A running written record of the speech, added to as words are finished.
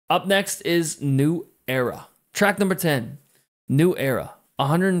Up next is New Era. Track number 10, New Era,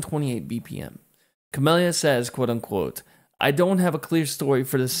 128 BPM. Camellia says, quote unquote, I don't have a clear story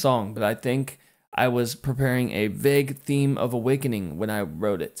for this song, but I think I was preparing a vague theme of awakening when I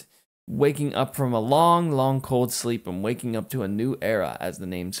wrote it. Waking up from a long, long cold sleep and waking up to a new era, as the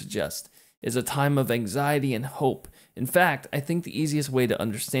name suggests, is a time of anxiety and hope. In fact, I think the easiest way to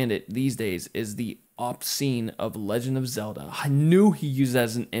understand it these days is the obscene of Legend of Zelda. I knew he used that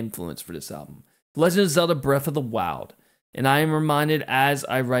as an influence for this album. Legend of Zelda Breath of the Wild. And I am reminded as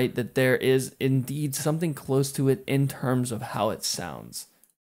I write that there is indeed something close to it in terms of how it sounds.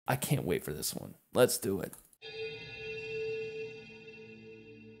 I can't wait for this one. Let's do it.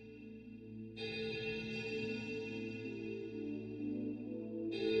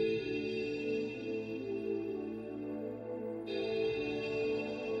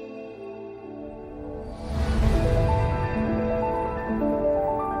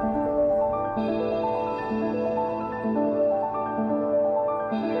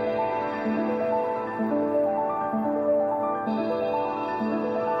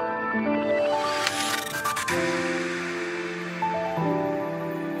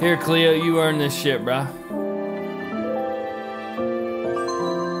 Here, Cleo, you earned this shit, bruh.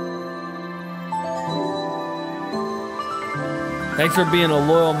 Thanks for being a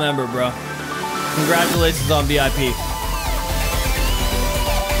loyal member, bro. Congratulations on VIP.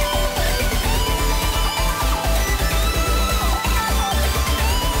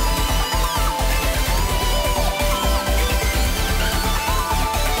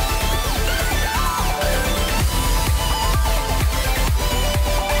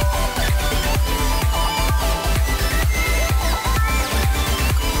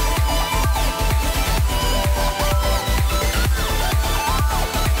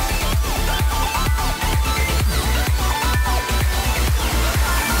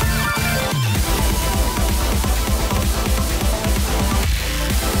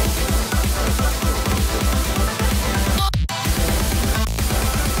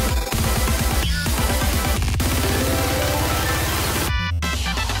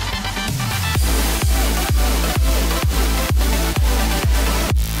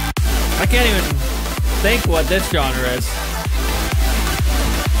 I can't even think what this genre is.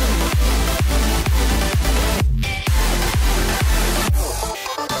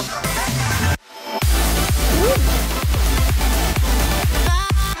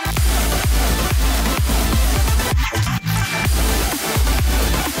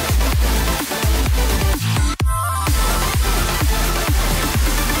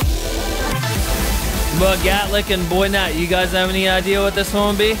 But Gatlick and Boy Nat, you guys have any idea what this one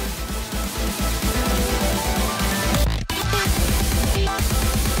would be?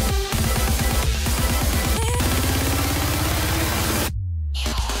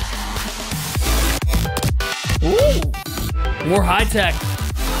 Ooh, more high tech.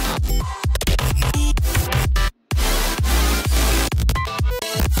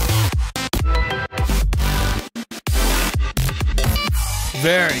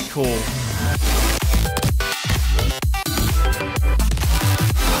 Very cool.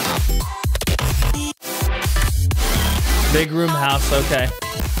 Big room house, okay.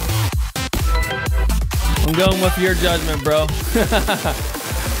 I'm going with your judgment, bro.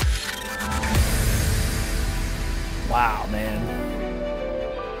 Wow, man.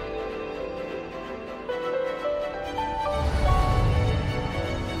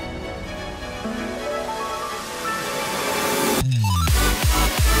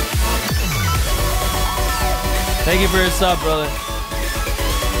 Thank you for your sub, brother.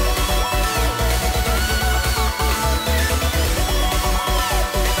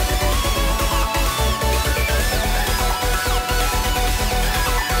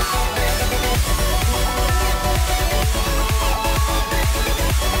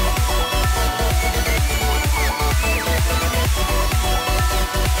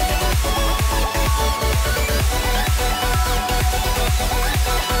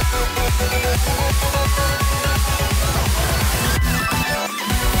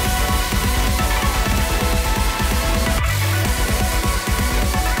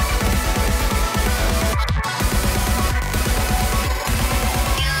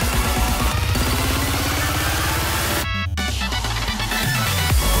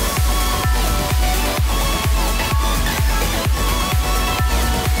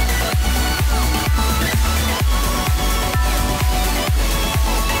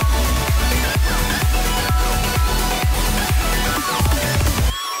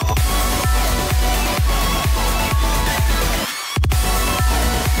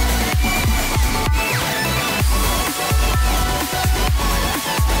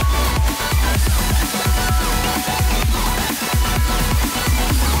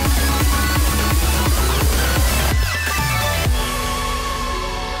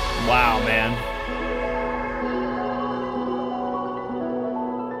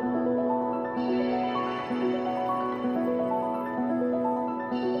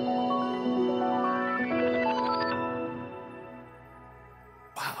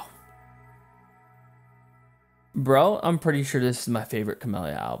 Bro, I'm pretty sure this is my favorite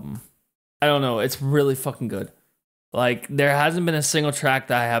Camellia album. I don't know. It's really fucking good. Like, there hasn't been a single track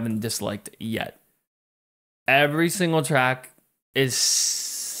that I haven't disliked yet. Every single track is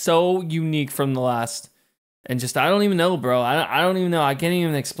so unique from the last. And just, I don't even know, bro. I don't even know. I can't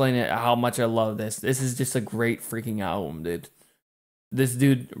even explain it how much I love this. This is just a great freaking album, dude. This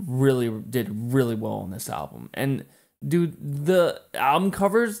dude really did really well on this album. And, dude, the album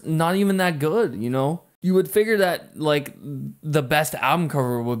cover's not even that good, you know? You would figure that, like, the best album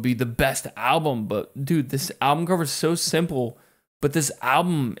cover would be the best album. But, dude, this album cover is so simple. But this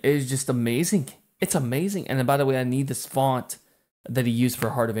album is just amazing. It's amazing. And by the way, I need this font that he used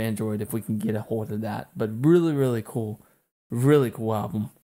for Heart of Android if we can get a hold of that. But really, really cool. Really cool album.